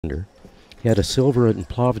He had a silver in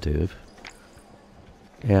Plovdiv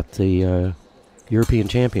at the European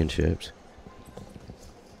Championships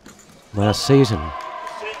last season.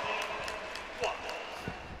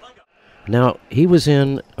 Now, he was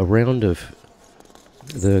in a round of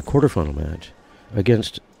the quarterfinal match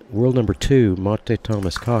against world number 2, Mate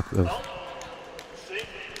Thomas Koch, of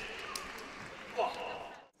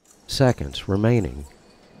seconds remaining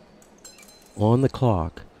on the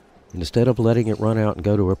clock. Instead of letting it run out and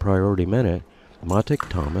go to a priority minute, Mate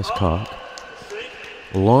Thomas Koch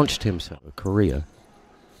launched himself to Korea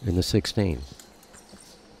in the 16.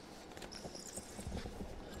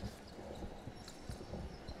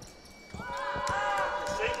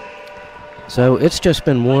 So it's just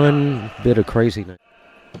been one bit of craziness.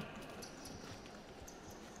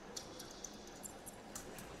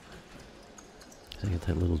 See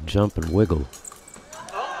that little jump and wiggle.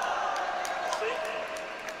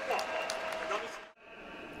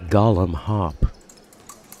 Golem hop.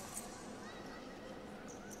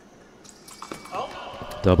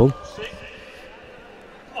 Double.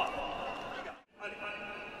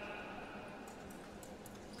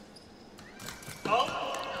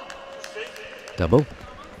 Double.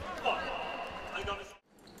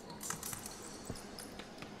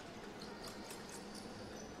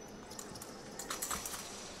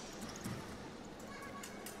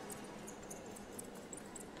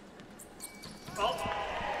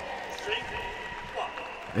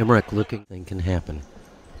 IMREK looking, thing can happen.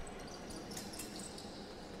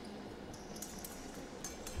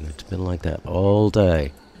 And it's been like that all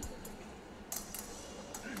day.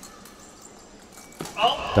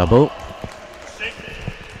 Double.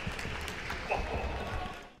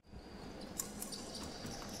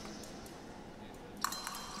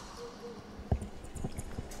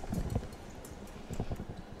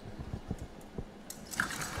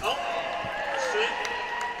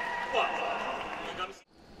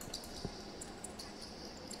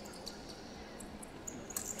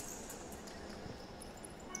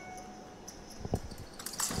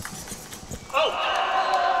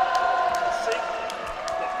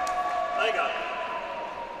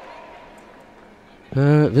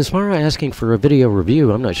 Vismara asking for a video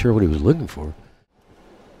review. I'm not sure what he was looking for.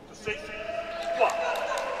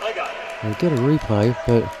 I get a replay,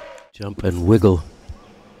 but jump and wiggle.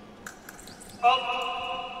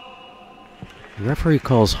 The referee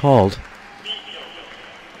calls halt.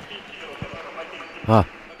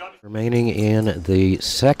 Remaining in the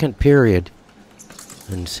second period,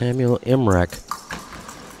 and Samuel IMREK.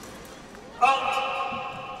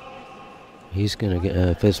 He's going to get,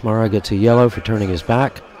 Vismara gets a yellow for turning his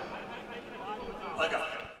back.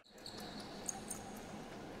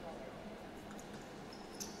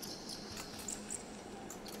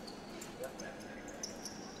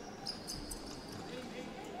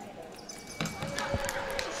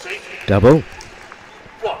 Double.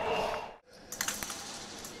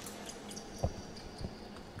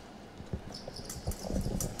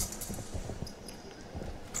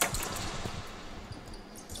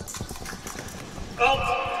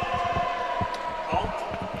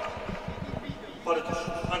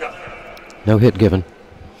 No hit given.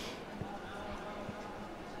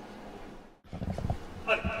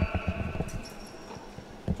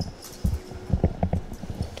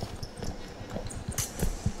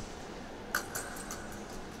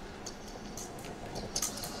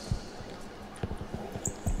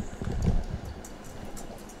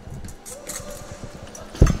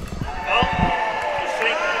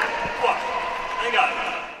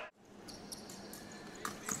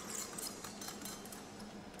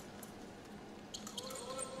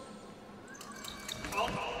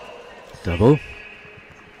 Double.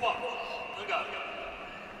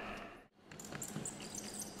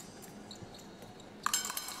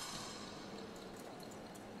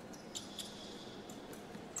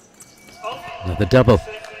 Another double.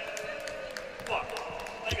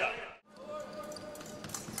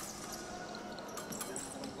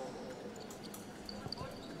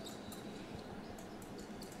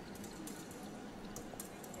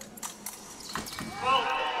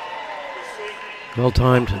 Well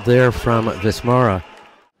timed there from Vismara.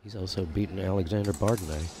 He's also beaten Alexander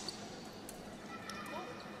Bardenay.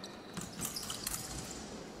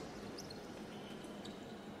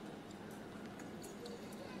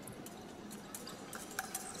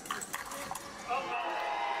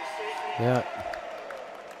 Yeah.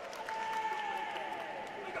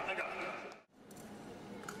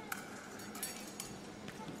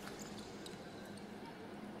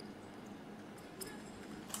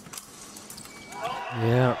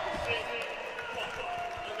 Yeah.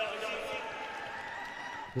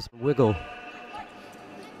 This wiggle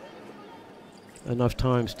enough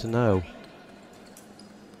times to know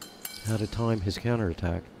how to time his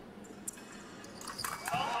counterattack.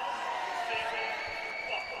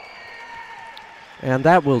 And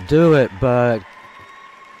that will do it, but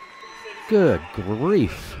good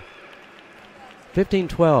grief.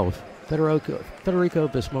 15-12, Federico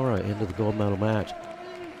VISMARA into the gold medal match.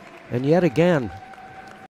 And yet again,